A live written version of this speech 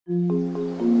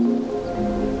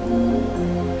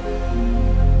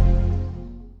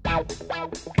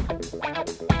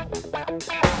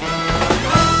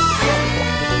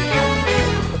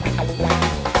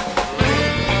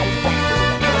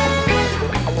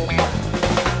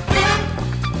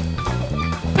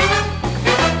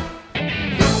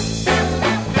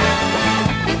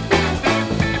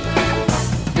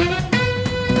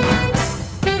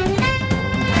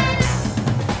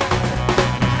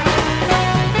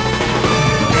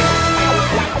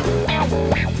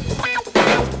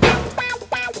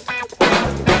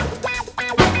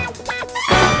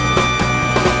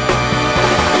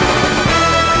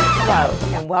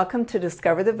Welcome to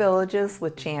Discover the Villages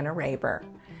with Jana Raber.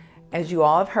 As you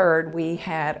all have heard, we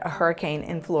had a hurricane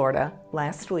in Florida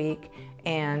last week,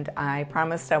 and I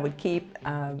promised I would keep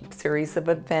a series of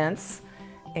events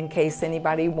in case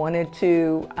anybody wanted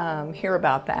to hear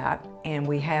about that. And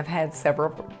we have had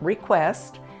several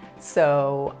requests,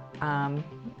 so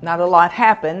not a lot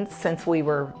happened since we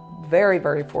were very,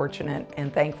 very fortunate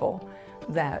and thankful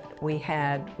that we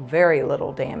had very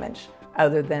little damage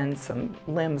other than some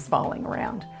limbs falling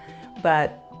around.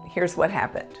 But here's what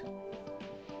happened.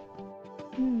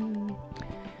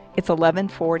 It's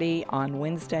 11:40 on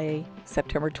Wednesday,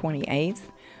 September 28th.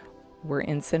 We're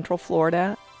in Central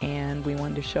Florida, and we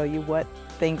wanted to show you what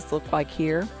things look like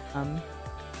here.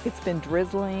 It's been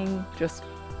drizzling, just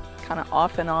kind of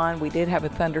off and on. We did have a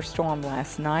thunderstorm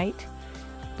last night,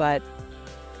 but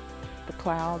the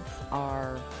clouds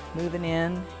are moving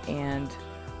in, and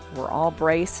we're all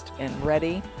braced and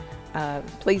ready.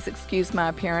 Please excuse my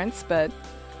appearance, but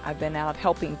I've been out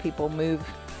helping people move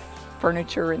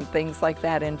furniture and things like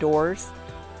that indoors,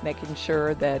 making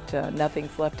sure that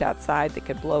nothing's left outside that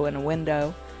could blow in a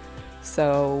window.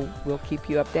 So we'll keep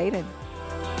you updated.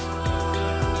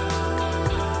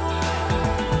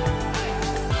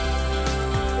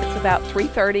 It's about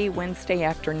 3:30 Wednesday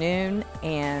afternoon,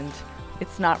 and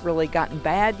it's not really gotten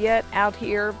bad yet out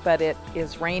here, but it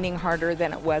is raining harder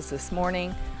than it was this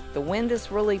morning. The wind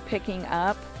is really picking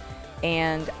up,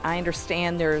 and I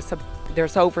understand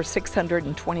there's over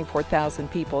 624,000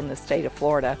 people in the state of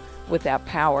Florida without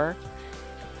power.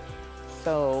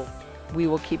 So we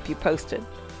will keep you posted.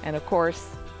 And of course,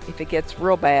 if it gets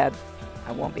real bad,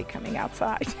 I won't be coming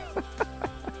outside.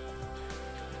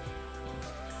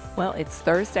 Well, it's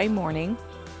Thursday morning,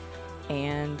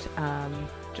 and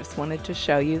just wanted to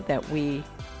show you that we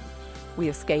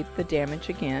escaped the damage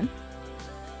again.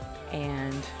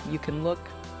 And you can look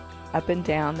up and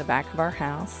down the back of our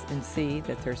house and see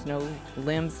that there's no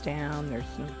limbs down,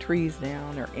 there's no trees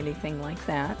down or anything like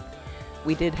that.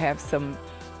 We did have some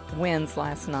winds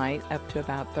last night up to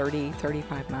about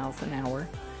 30-35 miles an hour.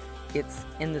 It's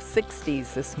in the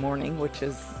 60s this morning, which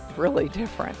is really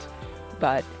different.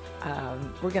 But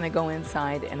we're going to go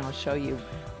inside, and I'll show you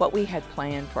what we had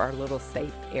planned for our little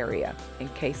safe area in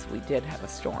case we did have a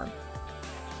storm.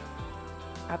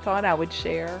 I thought I would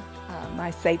share my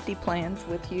safety plans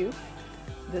with you.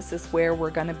 This is where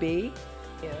we're going to be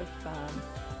if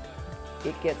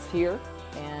it gets here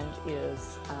and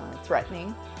is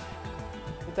threatening.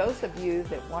 For those of you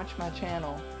that watch my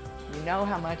channel, you know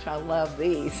how much I love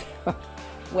these.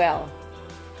 Well,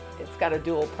 it's got a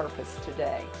dual purpose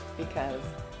today, because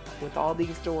with all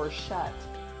these doors shut,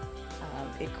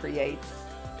 it creates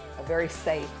a very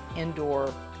safe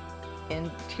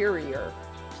interior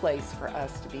place for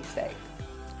us to be safe.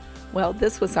 Well,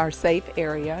 this was our safe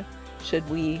area should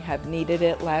we have needed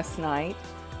it last night.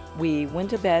 We went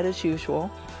to bed as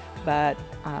usual, but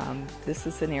this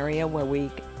is an area where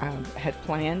we had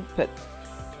planned to put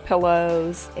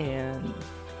pillows and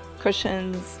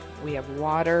cushions. We have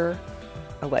water,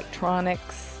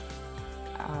 electronics,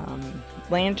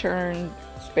 lantern,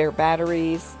 spare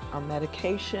batteries, our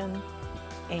medication,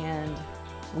 and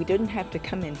we didn't have to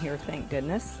come in here, thank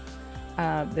goodness.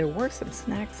 There were some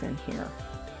snacks in here.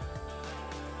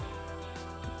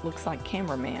 Looks like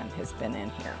cameraman has been in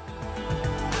here.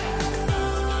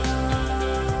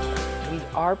 We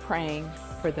are praying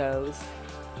for those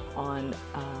on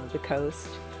the coast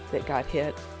that got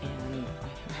hit, and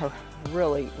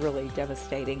really, really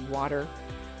devastating water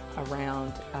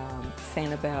around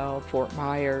Sanibel, Fort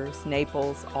Myers,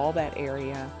 Naples, all that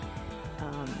area.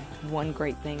 One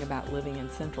great thing about living in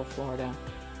Central Florida,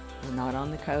 we're not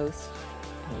on the coast,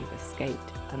 and we've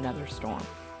escaped another storm.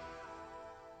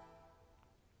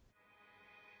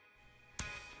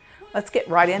 Let's get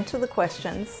right into the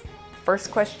questions.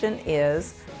 First question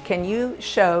is, can you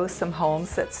show some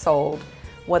homes that sold,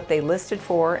 what they listed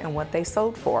for and what they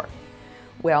sold for?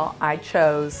 Well, I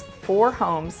chose 4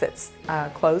 homes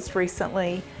that closed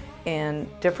recently in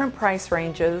different price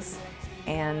ranges,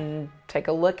 and take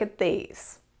a look at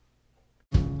these.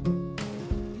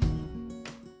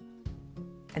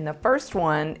 And the first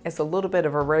one is a little bit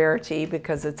of a rarity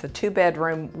because it's a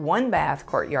 2-bedroom, 1-bath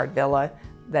courtyard villa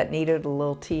that needed a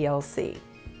little TLC.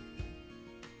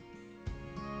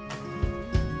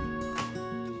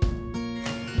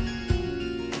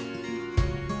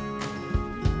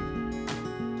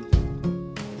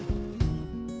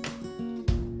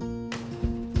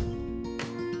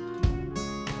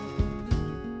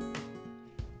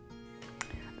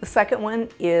 The second one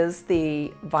is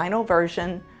the vinyl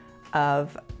version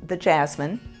of the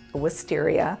Jasmine, a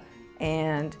wisteria,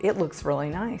 and it looks really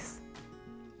nice.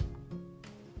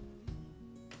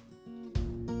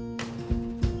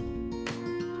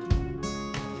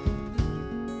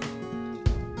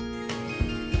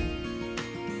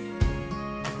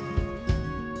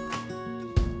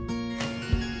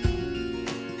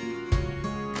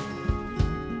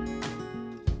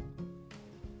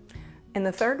 And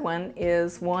the third one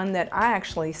is one that I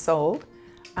actually sold.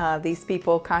 These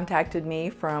people contacted me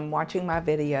from watching my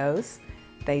videos.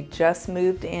 They just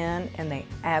moved in and they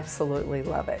absolutely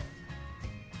love it.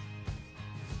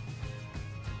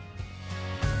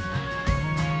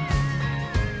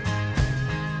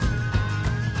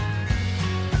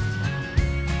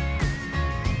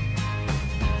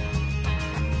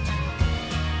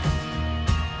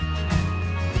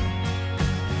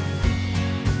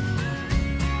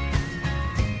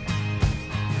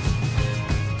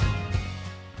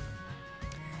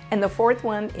 And the fourth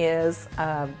one is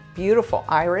a beautiful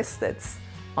iris that's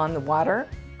on the water.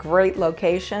 Great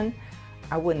location.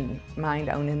 I wouldn't mind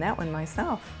owning that one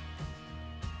myself.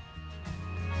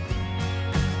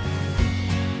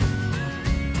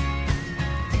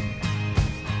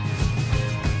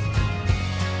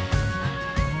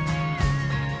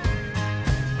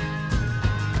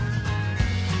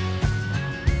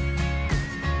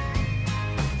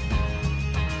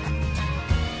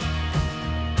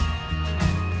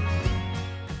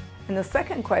 And the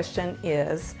second question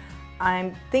is,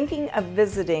 I'm thinking of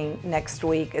visiting next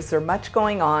week. Is there much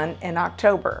going on in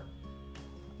October?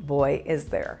 Boy, is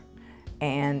there.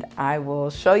 And I will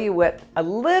show you a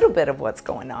little bit of what's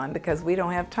going on because we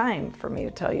don't have time for me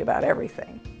to tell you about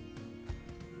everything.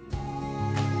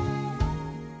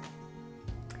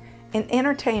 In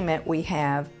entertainment, we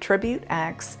have tribute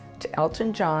acts to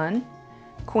Elton John,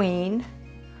 Queen,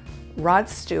 Rod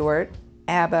Stewart,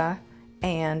 ABBA,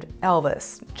 and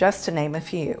Elvis, just to name a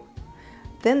few.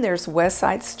 Then there's West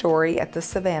Side Story at the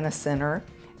Savannah Center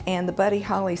and the Buddy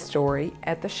Holly Story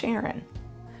at the Sharon.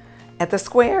 At the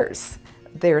Squares,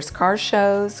 there's car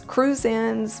shows,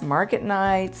 cruise-ins, market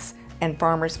nights, and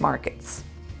farmers markets.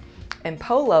 And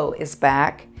Polo is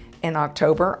back in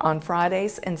October on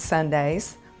Fridays and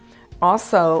Sundays.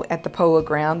 Also at the Polo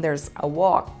Ground, there's a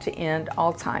walk to end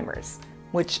Alzheimer's,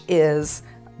 which is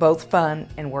both fun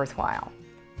and worthwhile.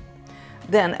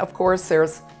 Then, of course,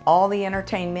 there's all the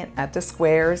entertainment at the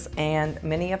Squares and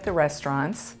many of the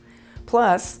restaurants,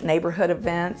 plus neighborhood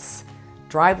events,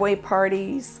 driveway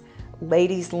parties,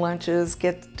 ladies' lunches,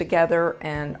 get together,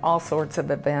 and all sorts of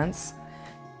events.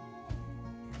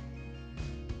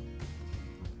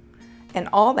 And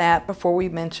all that before we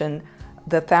mention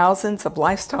the thousands of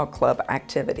lifestyle club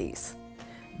activities.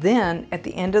 Then, at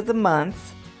the end of the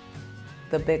month,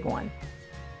 the big one.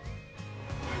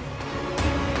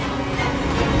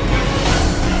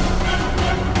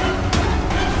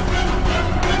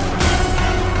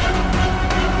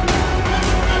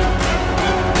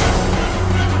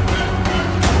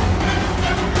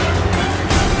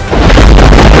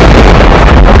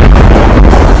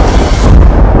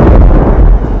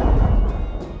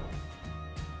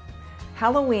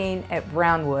 Halloween at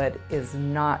Brownwood is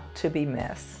not to be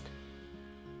missed.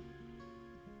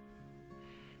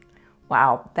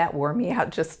 Wow, that wore me out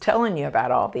just telling you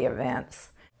about all the events.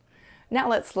 Now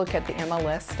let's look at the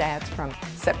MLS stats from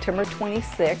September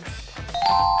 26th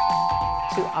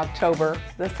to October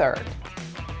the 3rd.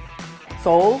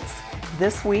 Solds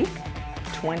this week,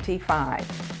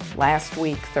 25. Last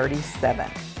week,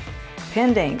 37.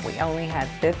 Pending, we only had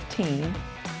 15.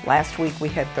 Last week we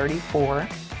had 34.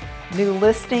 New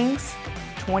listings,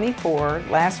 24.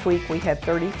 Last week we had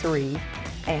 33.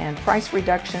 And price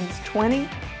reductions, 20.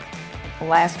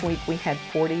 Last week we had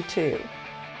 42.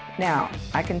 Now,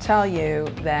 I can tell you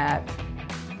that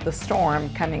the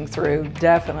storm coming through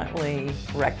definitely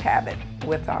wreaked havoc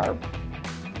with our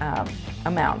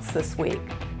amounts this week.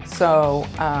 So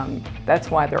that's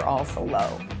why they're all so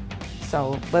low.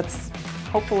 So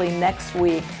hopefully next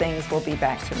week things will be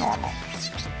back to normal.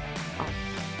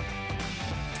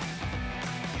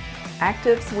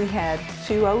 Actives, we had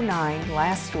 209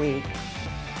 last week.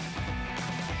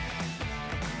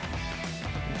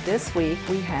 This week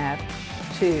we have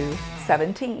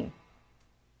 217.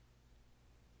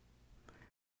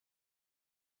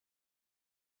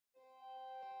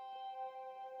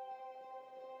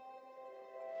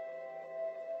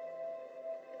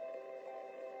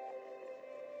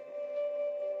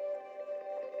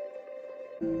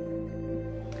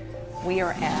 We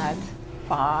are at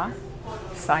Pho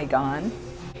Saigon,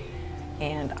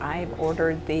 and I've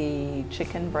ordered the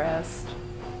chicken breast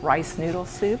rice noodle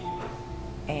soup,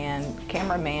 and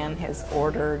cameraman has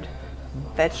ordered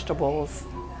vegetables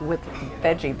with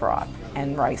veggie broth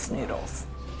and rice noodles.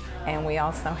 And we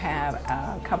also have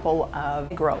a couple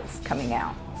of egg rolls coming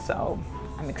out, so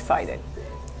I'm excited.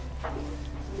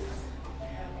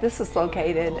 This is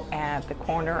located at the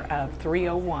corner of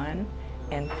 301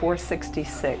 and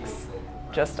 466,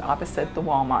 just opposite the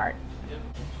Walmart.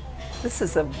 This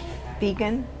is a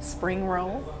vegan spring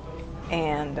roll,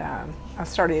 and I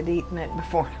started eating it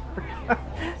before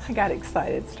I got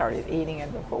excited, started eating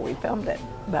it before we filmed it,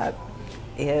 but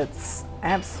it's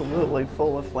absolutely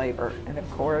full of flavor. And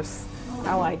of course,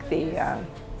 I like the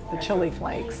chili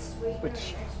flakes,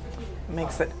 which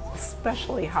makes it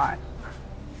especially hot.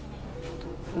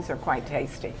 These are quite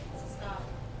tasty.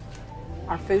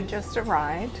 Our food just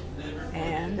arrived,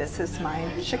 and this is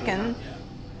my chicken.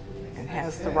 It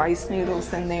has the rice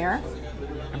noodles in there,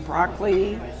 and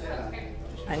broccoli,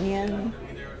 onion,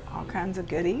 all kinds of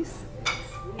goodies.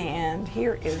 And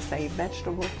here is a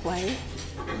vegetable plate.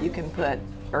 You can put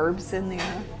herbs in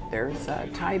there. There's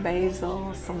Thai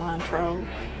basil, cilantro,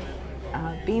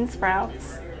 bean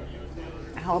sprouts,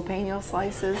 jalapeno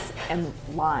slices, and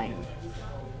lime.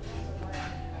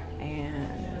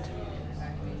 And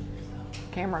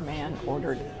cameraman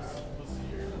ordered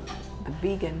the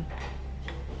vegan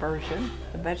version,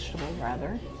 the vegetable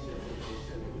rather,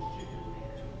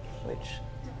 which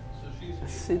the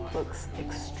soup looks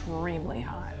extremely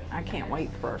hot. I can't wait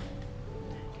for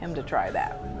him to try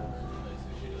that.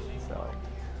 So.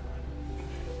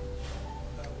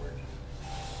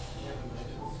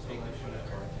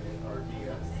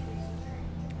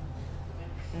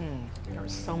 There are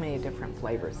so many different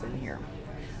flavors in here,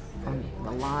 from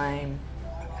the lime,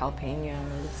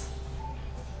 jalapenos.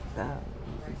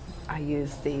 I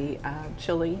use the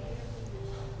chili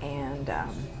and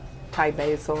Thai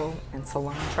basil and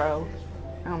cilantro.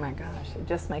 Oh my gosh, it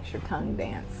just makes your tongue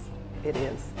dance. It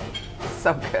is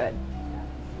so good.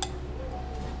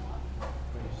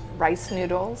 Rice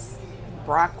noodles,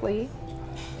 broccoli,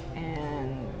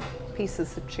 and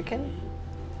pieces of chicken.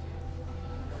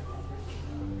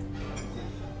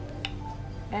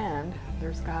 And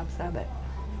there's gobs of it.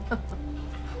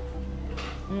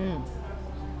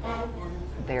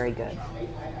 Very good.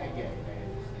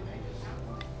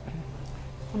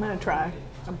 I'm going to try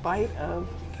a bite of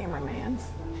cameraman's.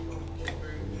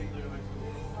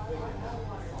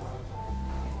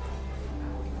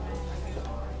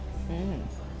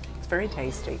 It's very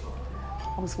tasty.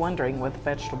 I was wondering with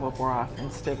vegetable broth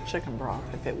instead of chicken broth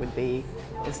if it would be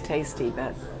as tasty,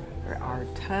 but there are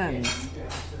tons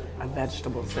of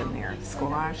vegetables in there.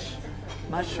 Squash,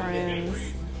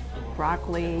 mushrooms,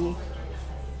 broccoli.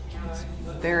 It's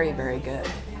very, very good.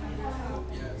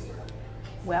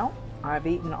 Well, I've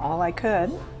eaten all I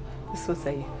could. This was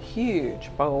a huge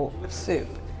bowl of soup.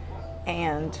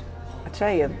 And I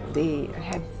tell you, it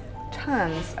had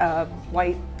tons of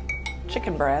white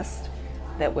chicken breast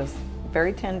that was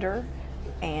very tender,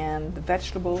 and the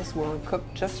vegetables were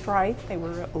cooked just right. They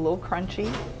were a little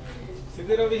crunchy. Is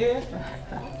it over here?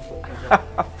 A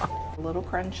little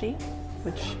crunchy,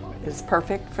 which is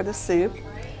perfect for the soup.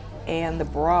 And the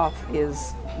broth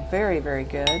is very, very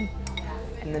good.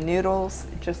 And the noodles,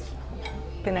 it just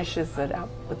finishes it up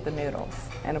with the noodles.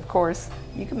 And of course,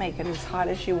 you can make it as hot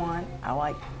as you want. I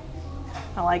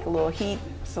like a little heat,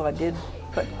 so I did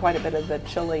put quite a bit of the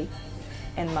chili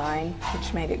in mine,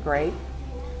 which made it great.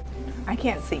 I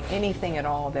can't see anything at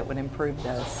all that would improve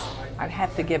this. I'd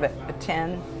have to give it a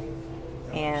 10.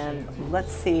 And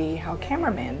let's see how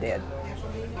cameraman did.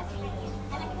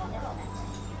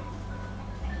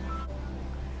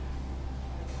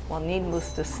 Well,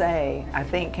 needless to say, I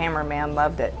think cameraman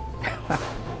loved it.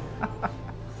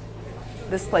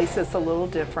 This place is a little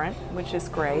different, which is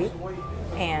great,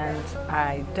 and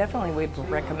I definitely would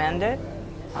recommend it.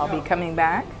 I'll be coming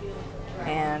back,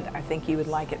 and I think you would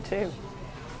like it too.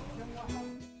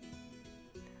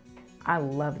 I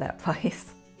love that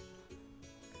place.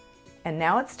 And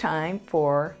now it's time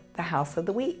for the House of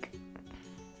the Week.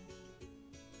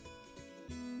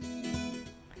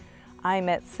 I'm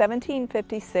at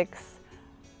 1756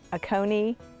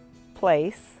 Oconee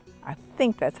Place. I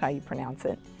think that's how you pronounce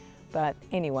it. But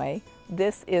anyway,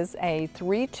 This is a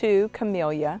 3-2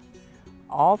 camellia.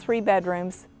 All 3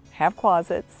 bedrooms have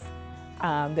closets.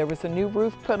 There was a new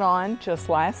roof put on just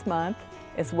last month,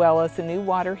 as well as a new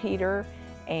water heater,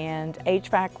 and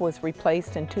HVAC was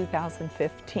replaced in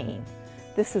 2015.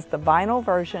 This is the vinyl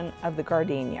version of the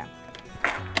gardenia.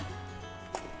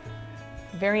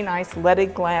 Very nice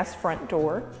leaded glass front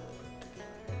door.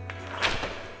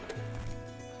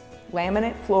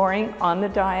 Laminate flooring on the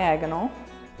diagonal,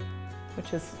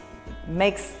 which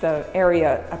makes the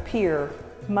area appear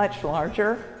much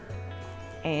larger.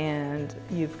 And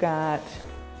you've got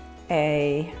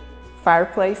a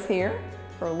fireplace here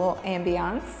for a little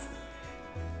ambiance.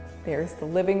 There's the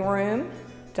living room,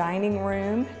 dining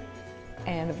room,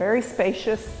 and a very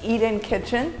spacious eat-in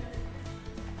kitchen.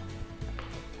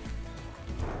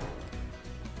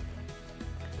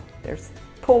 There's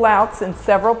pull-outs in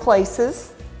several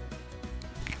places.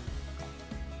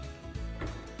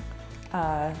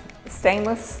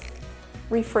 Stainless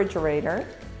refrigerator.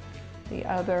 The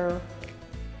other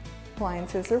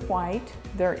appliances are white.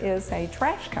 There is a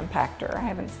trash compactor. I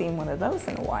haven't seen one of those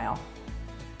in a while.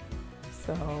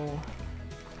 So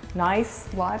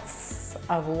nice, lots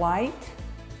of light.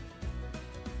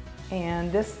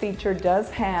 And this feature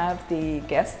does have the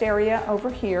guest area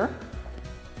over here.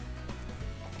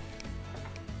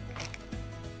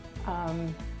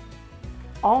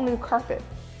 All new carpet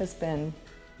has been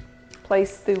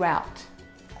placed throughout.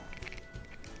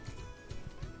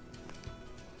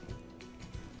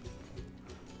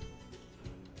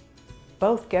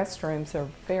 Both guest rooms are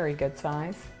very good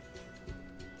size.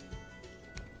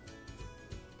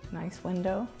 Nice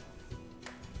window.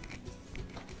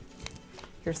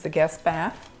 Here's the guest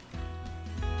bath.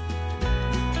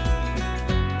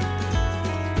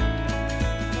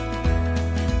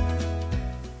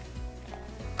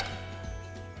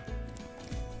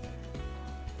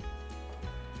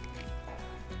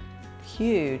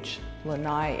 Huge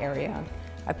lanai area.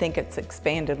 I think it's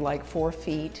expanded like 4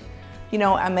 feet. You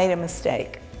know, I made a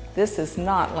mistake. This is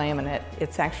not laminate,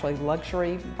 it's actually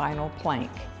luxury vinyl plank.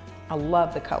 I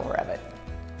love the color of it.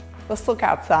 Let's look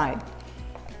outside.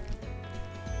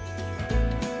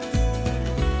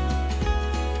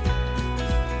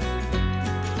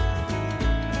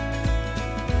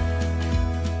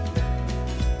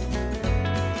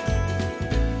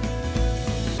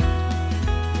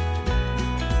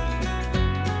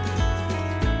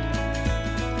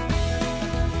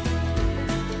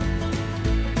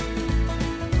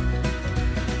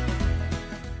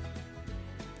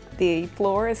 The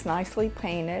floor is nicely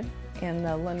painted in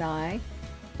the lanai.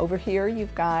 Over here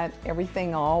you've got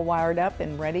everything all wired up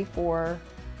and ready for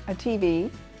a TV.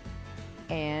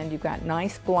 And you've got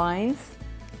nice blinds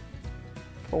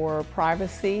for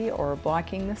privacy or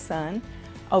blocking the sun.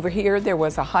 Over here there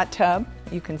was a hot tub,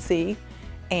 you can see,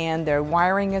 and the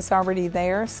wiring is already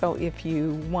there, so if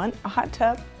you want a hot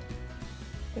tub,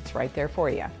 it's right there for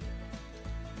you.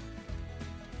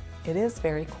 It is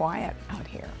very quiet out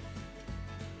here.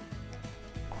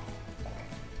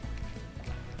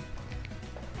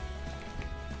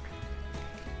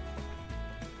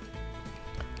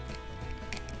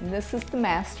 And this is the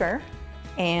master,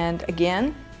 and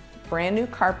again, brand new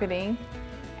carpeting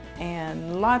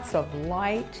and lots of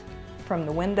light from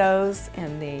the windows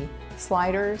and the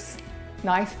sliders.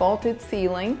 Nice vaulted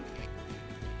ceiling,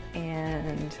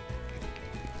 and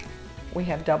we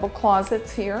have double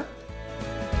closets here.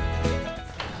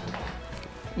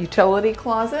 Utility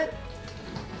closet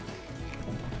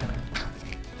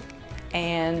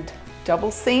and double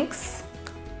sinks.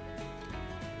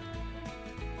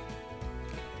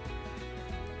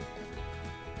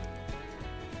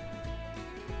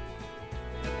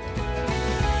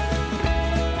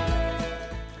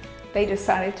 They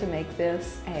decided to make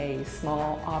this a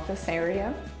small office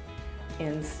area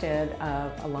instead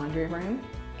of a laundry room,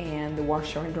 and the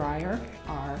washer and dryer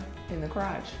are in the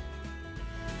garage.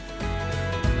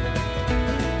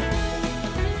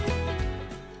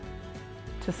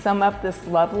 To sum up this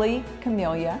lovely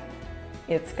camellia,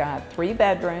 it's got 3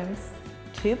 bedrooms,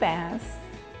 2 baths,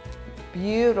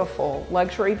 beautiful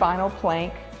luxury vinyl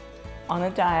plank on a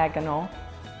diagonal,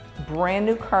 brand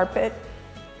new carpet,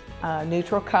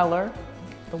 neutral color.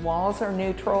 The walls are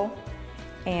neutral,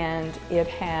 and it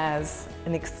has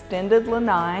an extended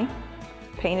lanai,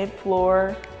 painted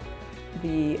floor,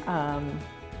 the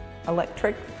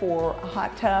electric for a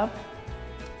hot tub,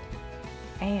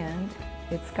 and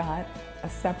it's got a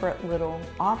separate little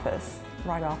office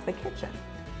right off the kitchen.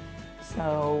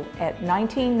 So at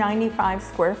 1995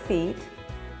 square feet,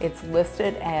 it's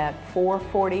listed at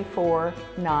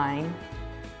 $444,900,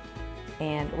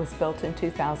 and it was built in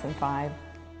 2005.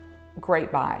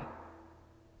 Great buy.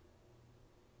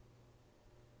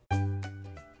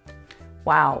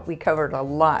 Wow, we covered a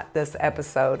lot this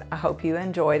episode. I hope you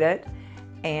enjoyed it.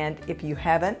 And if you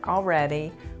haven't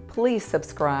already, please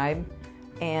subscribe.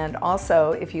 And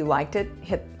also, if you liked it,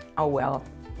 if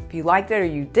you liked it or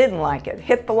you didn't like it,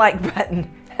 hit the like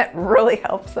button. That really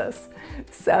helps us.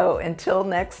 So until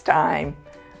next time,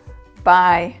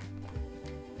 bye.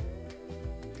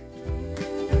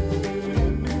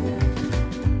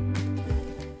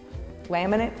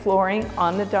 Laminate flooring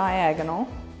on the diagonal.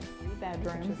 3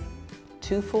 bedrooms,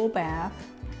 2 full bath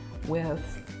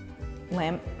with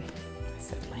I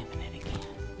said laminate again.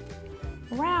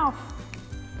 Ralph.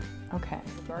 Okay,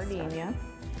 gardenia.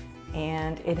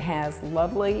 And it has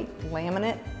lovely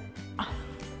laminate.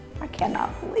 I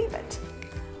cannot believe it.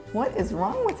 What is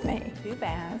wrong with me? 2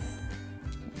 baths.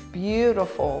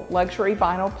 Beautiful luxury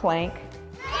vinyl plank.